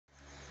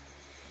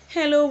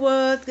Hello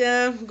world,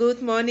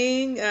 good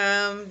morning.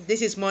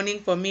 This is morning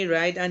for me,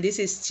 right? And this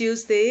is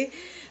Tuesday.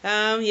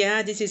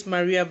 This is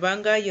Maria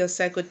Abanga, your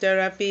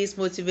psychotherapist,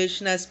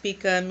 motivational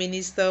speaker,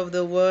 minister of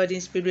the word,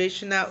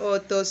 inspirational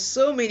author,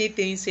 so many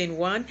things in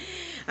one.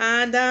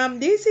 And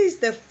this is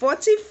the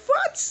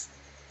 44th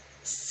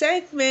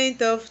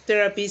segment of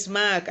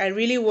TherapistMAG. I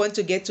really want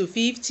to get to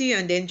 50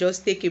 and then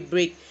just take a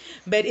break.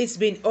 But it's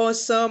been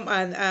awesome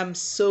and I'm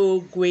so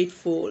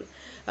grateful.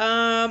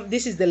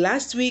 This is the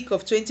last week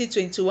of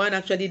 2021,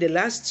 actually the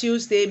last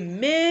Tuesday.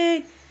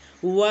 Man,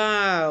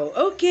 wow.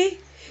 Okay.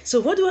 So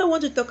what do I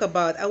want to talk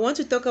about? I want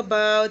to talk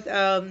about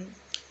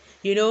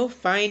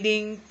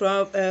finding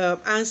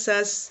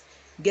answers,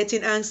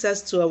 getting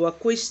answers to our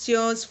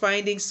questions,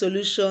 finding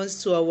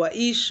solutions to our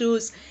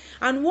issues,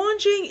 and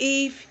wondering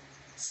if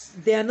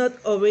they are not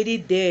already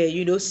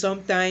there,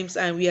 sometimes,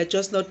 and we are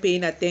just not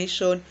paying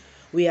attention.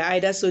 We are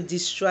either so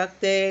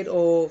distracted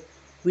or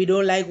we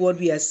don't like what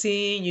we are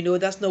seeing.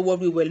 That's not what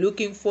we were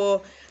looking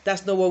for.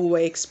 That's not what we were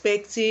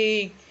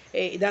expecting.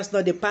 That's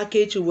not the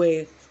package we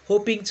were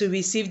hoping to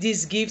receive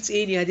these gifts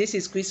in. Yeah, this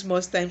is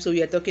Christmas time, so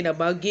we are talking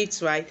about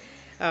gifts, right?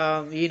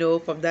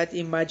 From that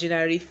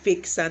imaginary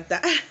fake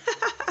Santa.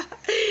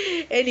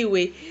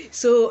 Anyway,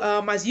 so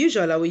as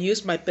usual, I will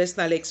use my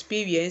personal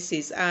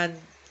experiences, and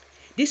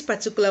this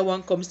particular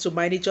one comes to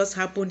mind. It just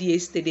happened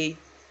yesterday.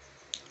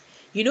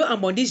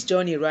 I'm on this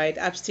journey, right?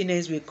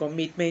 Abstinence with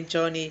commitment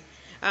journey.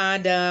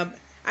 And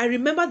I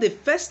remember the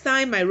first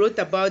time I wrote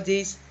about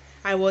this,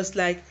 I was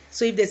like,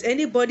 so if there's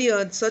anybody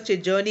on such a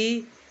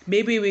journey,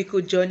 maybe we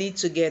could journey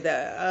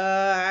together.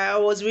 I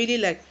was really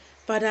like,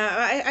 Father,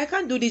 I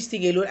can't do this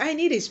thing alone. I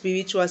need a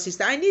spiritual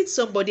sister. I need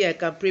somebody I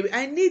can pray with.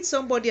 I need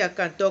somebody I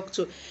can talk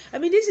to. I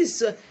mean, this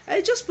is,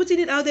 I just putting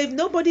it out there. If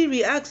nobody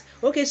reacts,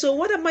 okay, so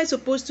what am I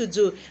supposed to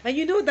do? And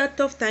that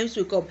tough times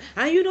will come.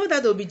 And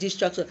that there'll be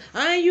distraction.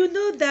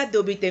 And that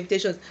there'll be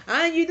temptations.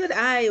 And that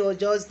I will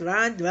just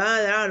run.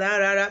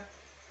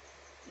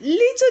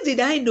 Little did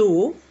I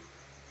know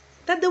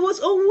that there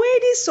was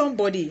already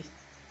somebody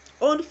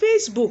on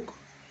Facebook,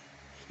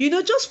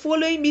 just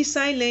following me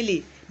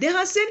silently. They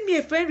have sent me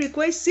a friend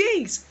request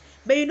since.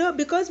 But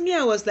because me,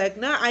 I was like,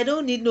 nah, I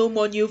don't need no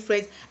more new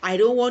friends. I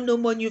don't want no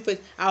more new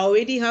friends. I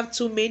already have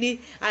too many.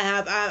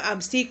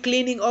 I'm still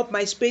cleaning up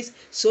my space.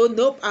 So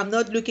nope, I'm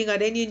not looking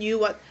at any new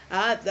one.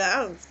 And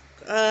then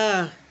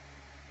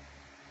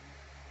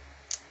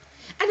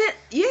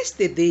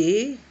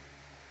yesterday,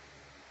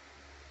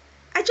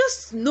 I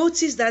just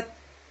noticed that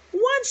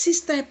one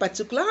sister in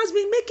particular has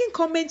been making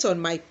comments on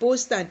my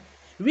post, and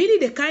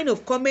really the kind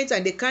of comments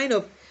and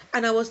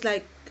and I was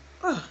like,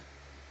 oh,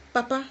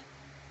 Papa,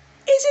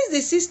 is this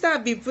the sister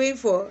I've been praying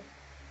for?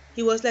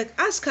 He was like,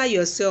 ask her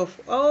yourself.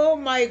 Oh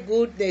my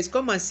goodness,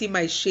 come and see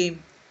my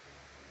shame.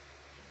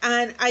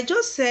 And I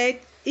just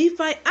said,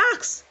 if I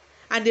ask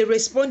and they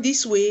respond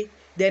this way,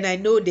 then I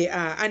know they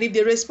are. And if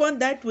they respond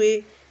that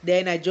way,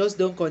 then I just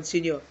don't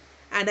continue.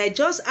 And I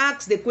just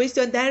asked the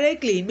question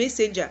directly in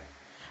Messenger.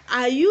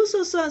 Are you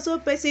so and so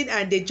person?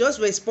 And they just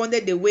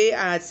responded the way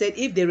I had said,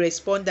 if they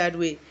respond that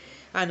way.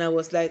 And I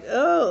was like,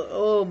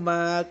 oh,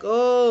 Mark.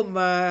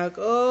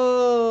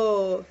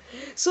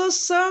 So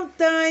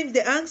sometimes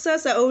the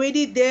answers are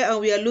already there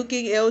and we are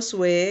looking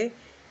elsewhere.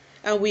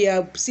 And we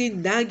are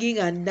seeing nagging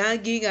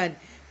and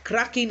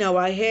cracking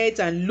our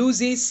heads and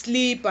losing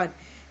sleep and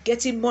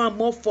getting more and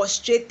more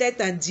frustrated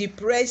and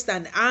depressed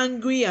and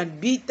angry and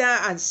bitter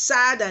and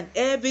sad and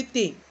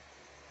everything.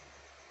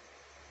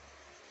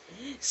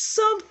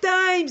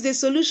 Sometimes the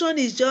solution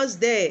is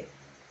just there.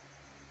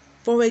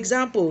 For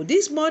example,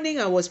 this morning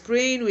I was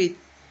praying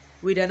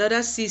with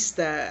another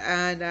sister,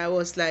 and I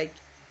was like,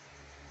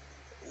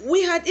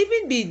 we had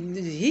even been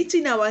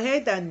hitting our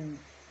head and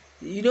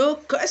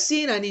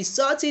cursing and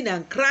insulting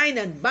and crying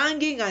and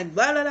banging and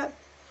blah blah blah,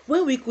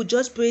 when we could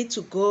just pray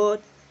to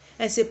God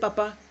and say,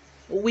 Papa,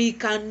 we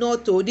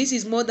cannot, this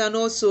is more than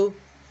also.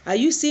 Are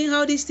you seeing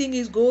how this thing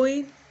is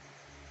going?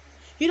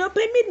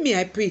 Permit me,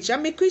 I preach.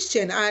 I'm a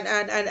Christian, and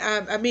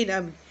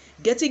I'm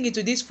getting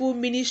into this full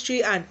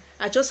ministry, and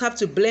I just have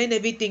to blend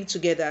everything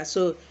together.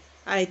 So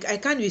I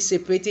can't be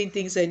separating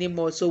things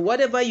anymore. So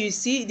whatever you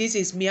see, this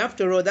is me.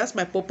 After all, that's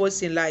my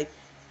purpose in life.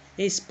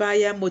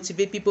 Inspire,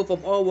 motivate people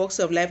from all walks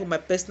of life with my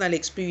personal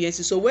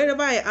experiences. So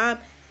wherever I am,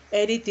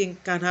 anything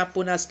can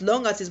happen, as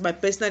long as it's my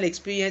personal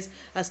experience,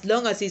 as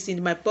long as it's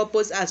in my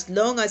purpose, as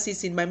long as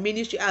it's in my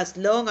ministry, as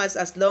long as.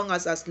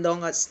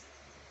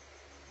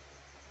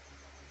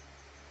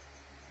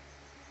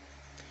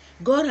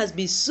 God has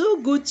been so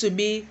good to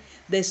me.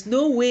 There's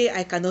no way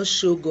I cannot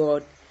show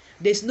God.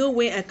 There's no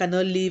way I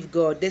cannot live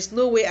God. There's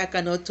no way I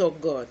cannot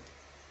talk God.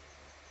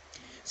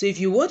 So if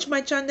you watch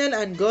my channel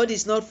and God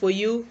is not for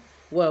you,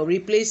 well,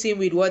 replace him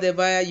with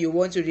whatever you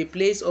want to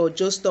replace, or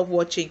just stop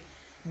watching.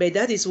 But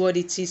that is what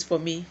it is for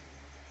me.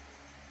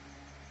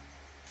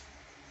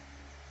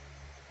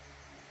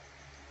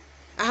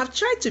 I have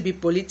tried to be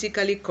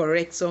politically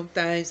correct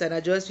sometimes, and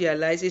I just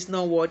realize it's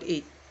not worth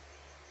it.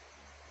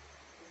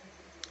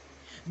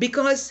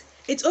 Because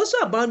it's also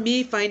about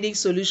me finding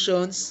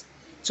solutions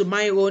to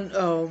my own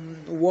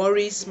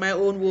worries, my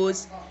own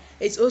woes.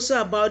 It's also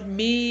about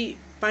me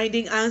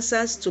finding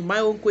answers to my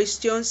own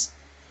questions,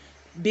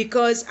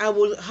 because I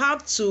will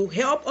have to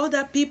help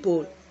other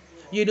people,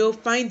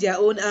 find their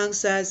own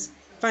answers,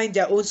 find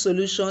their own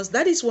solutions.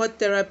 That is what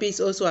therapy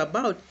is also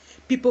about.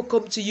 People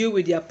come to you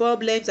with their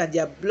problems and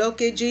their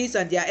blockages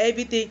and their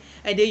everything,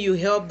 and then you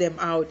help them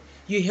out.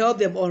 You help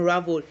them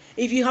unravel.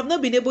 If you have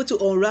not been able to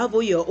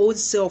unravel your own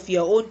self,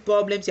 your own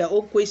problems, your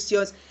own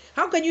questions,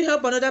 how can you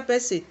help another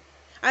person?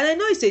 And I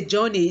know it's a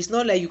journey. It's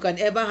not like you can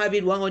ever have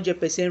it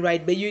 100%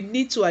 right, but you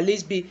need to at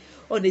least be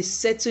on a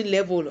certain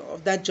level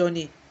of that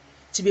journey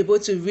to be able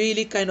to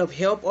really kind of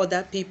help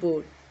other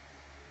people.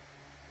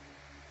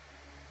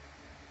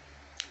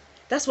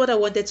 That's what I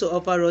wanted to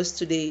offer us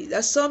today.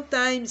 That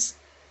sometimes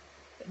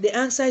the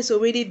answer is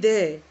already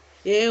there.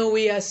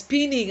 We are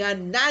spinning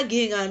and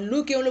nagging and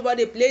looking all over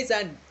the place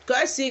and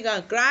cursing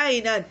and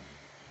crying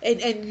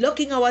and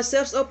locking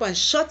ourselves up and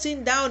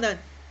shutting down and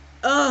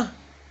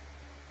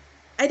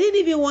I didn't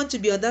even want to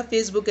be on that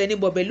Facebook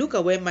anymore, but look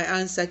at where my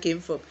answer came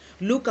from.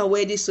 Look at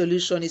where this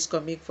solution is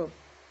coming from.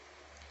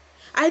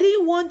 I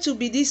didn't want to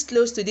be this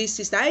close to this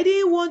sister. I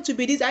didn't want to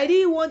be this. I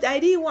didn't want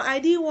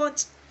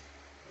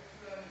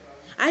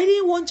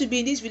to be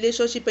in this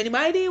relationship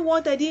anymore. I didn't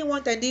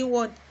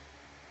want.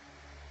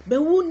 But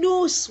who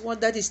knows what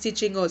that is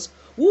teaching us?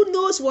 Who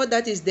knows what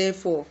that is there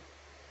for?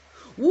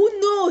 Who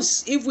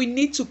knows if we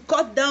need to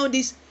cut down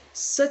this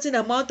certain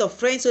amount of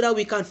friends so that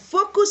we can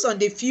focus on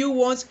the few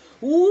ones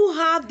who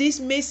have this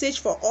message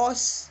for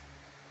us?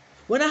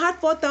 When I had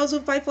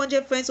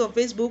 4,500 friends on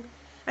Facebook,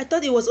 I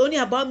thought it was only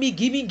about me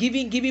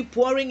giving,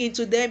 pouring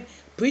into them,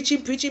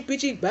 preaching,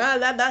 blah,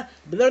 blah, blah,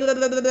 blah, blah,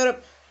 blah, blah, blah.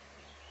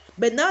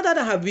 But now that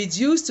I have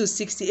reduced to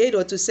 68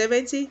 or to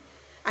 70,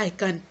 I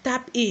can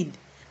tap in,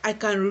 I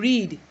can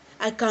read,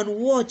 I can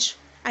watch,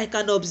 I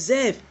can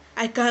observe,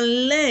 I can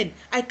learn,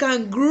 I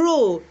can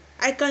grow,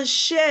 I can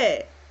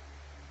share.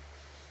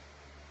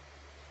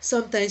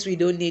 Sometimes we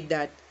don't need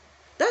that.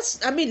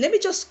 Let me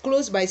just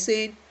close by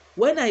saying,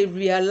 when I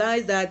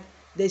realized that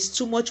there's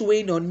too much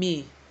weighing on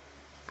me,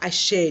 I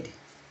shared.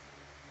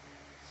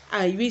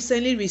 I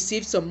recently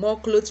received some more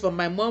clothes from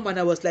my mom, and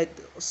I was like,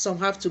 some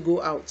have to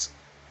go out.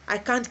 I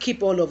can't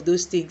keep all of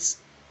those things.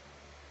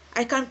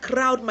 I can't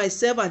crowd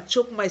myself and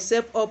choke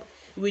myself up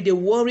with the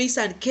worries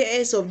and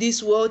cares of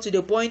this world to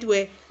the point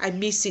where I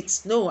miss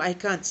it. No, I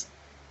can't.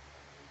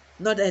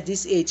 Not at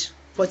this age,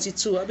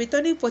 42. I'll be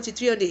turning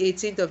 43 on the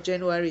 18th of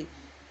January.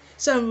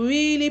 So I'm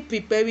really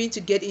preparing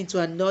to get into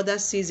another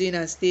season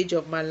and stage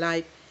of my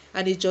life,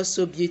 and it's just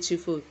so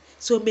beautiful.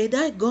 So may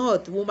that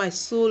God, whom I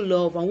so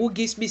love and who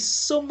gives me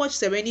so much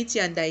serenity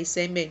and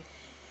discernment,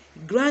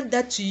 grant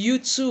that to you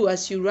too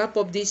as you wrap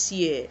up this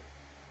year.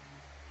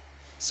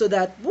 So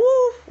that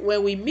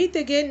when we meet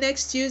again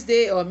next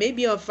Tuesday or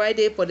maybe on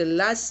Friday for the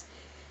last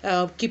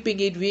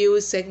Keeping It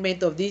Real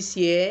segment of this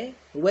year,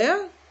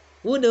 well,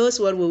 who knows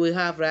what we will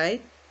have,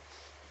 right?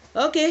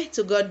 Okay,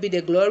 to God be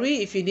the glory.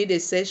 If you need a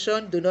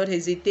session, do not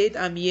hesitate.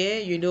 I'm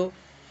here.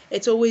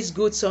 It's always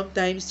good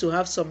sometimes to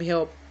have some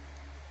help.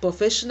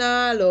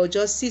 Professional or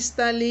just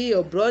sisterly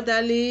or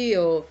brotherly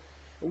or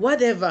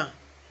whatever.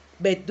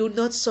 But do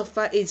not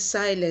suffer in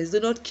silence. Do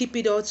not keep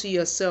it all to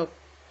yourself.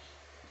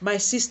 My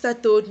sister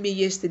told me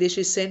yesterday,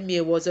 she sent me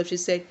a WhatsApp. She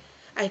said,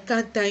 I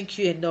can't thank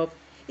you enough.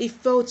 It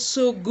felt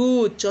so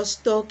good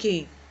just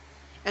talking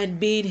and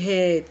being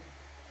heard.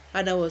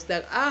 And I was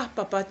like,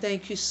 Papa,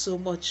 thank you so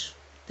much.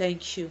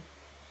 Thank you.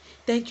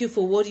 Thank you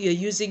for what you're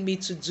using me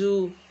to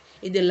do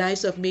in the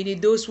lives of many.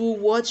 Those who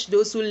watch,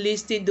 those who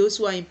listen, those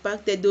who are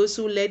impacted, those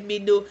who let me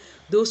know,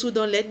 those who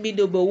don't let me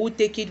know, but who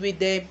take it with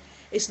them.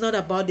 It's not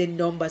about the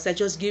numbers. I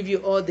just give you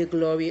all the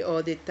glory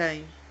all the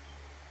time.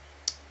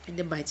 In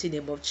the mighty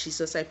name of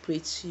Jesus, I pray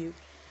to you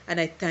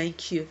and I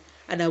thank you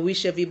and I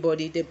wish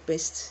everybody the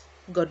best.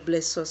 God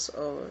bless us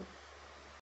all.